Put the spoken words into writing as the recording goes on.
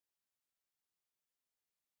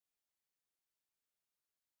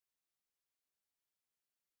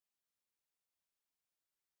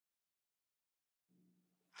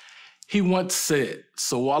He once said,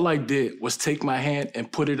 so all I did was take my hand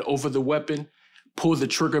and put it over the weapon, pull the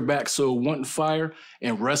trigger back so it wouldn't fire,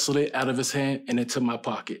 and wrestled it out of his hand and into my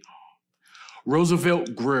pocket.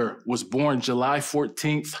 Roosevelt Grier was born July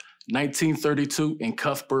 14th, 1932 in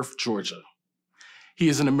Cuthbert, Georgia. He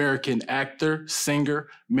is an American actor, singer,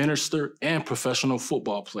 minister, and professional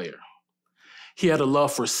football player. He had a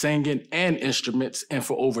love for singing and instruments, and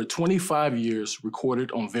for over 25 years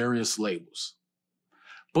recorded on various labels.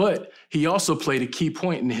 But he also played a key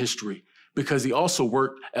point in history because he also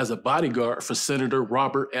worked as a bodyguard for Senator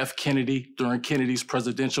Robert F. Kennedy during Kennedy's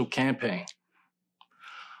presidential campaign.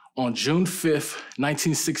 On June 5th,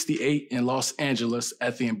 1968 in Los Angeles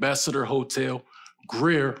at the Ambassador Hotel,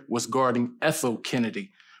 Grier was guarding Ethel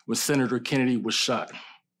Kennedy when Senator Kennedy was shot.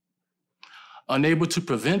 Unable to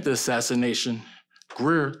prevent the assassination,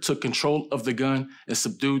 Grier took control of the gun and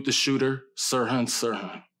subdued the shooter, Sirhan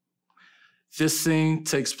Sirhan. This scene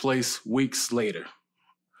takes place weeks later.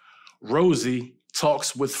 Rosie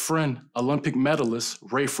talks with friend Olympic medalist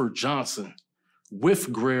Rayford Johnson.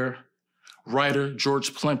 With Grier, writer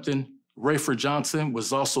George Plimpton, Rayford Johnson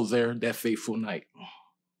was also there that fateful night.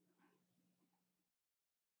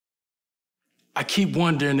 I keep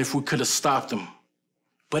wondering if we could have stopped him,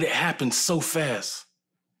 but it happened so fast.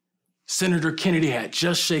 Senator Kennedy had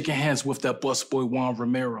just shaken hands with that busboy Juan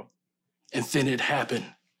Romero, and then it happened.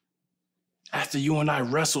 After you and I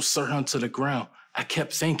wrestled Sirhan to the ground, I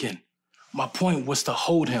kept thinking, my point was to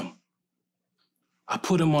hold him. I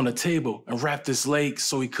put him on a table and wrapped his legs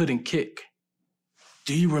so he couldn't kick.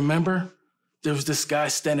 Do you remember? There was this guy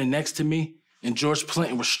standing next to me, and George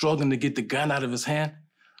Plimpton was struggling to get the gun out of his hand,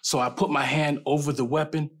 so I put my hand over the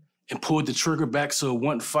weapon and pulled the trigger back so it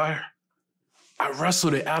wouldn't fire. I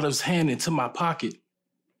wrestled it out of his hand into my pocket.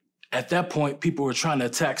 At that point, people were trying to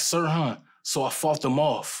attack Sirhan, so I fought them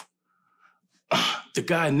off. The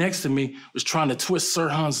guy next to me was trying to twist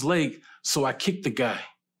Sirhan's leg, so I kicked the guy.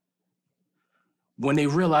 When they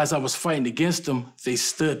realized I was fighting against them, they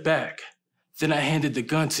stood back. Then I handed the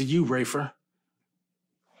gun to you, Rayford.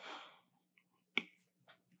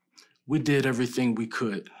 We did everything we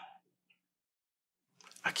could.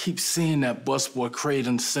 I keep seeing that busboy crate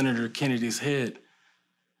on Senator Kennedy's head.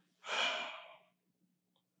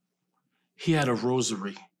 He had a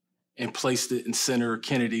rosary and placed it in Senator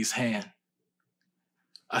Kennedy's hand.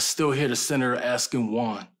 I still hear the senator asking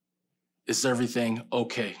Juan, is everything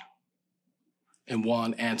okay? And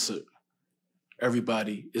Juan answered,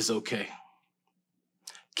 everybody is okay.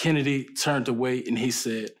 Kennedy turned away and he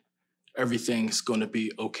said, everything's gonna be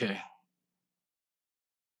okay.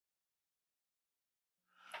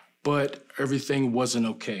 But everything wasn't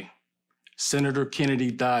okay. Senator Kennedy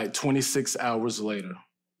died 26 hours later.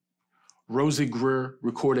 Rosie Grier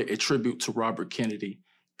recorded a tribute to Robert Kennedy,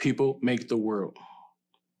 People Make the World.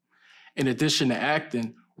 In addition to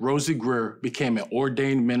acting, Rosie Grier became an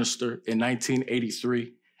ordained minister in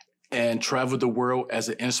 1983 and traveled the world as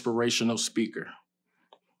an inspirational speaker.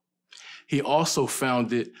 He also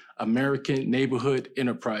founded American Neighborhood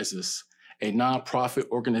Enterprises, a nonprofit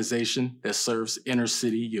organization that serves inner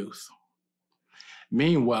city youth.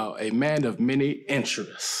 Meanwhile, a man of many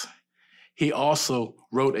interests, he also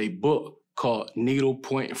wrote a book called Needle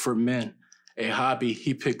Point for Men, a hobby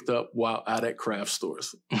he picked up while out at craft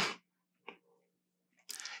stores.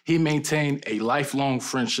 He maintained a lifelong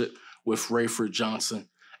friendship with Rayford Johnson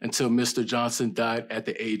until Mr. Johnson died at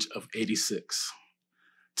the age of 86.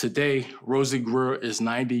 Today, Rosie Grier is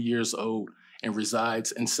 90 years old and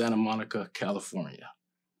resides in Santa Monica, California.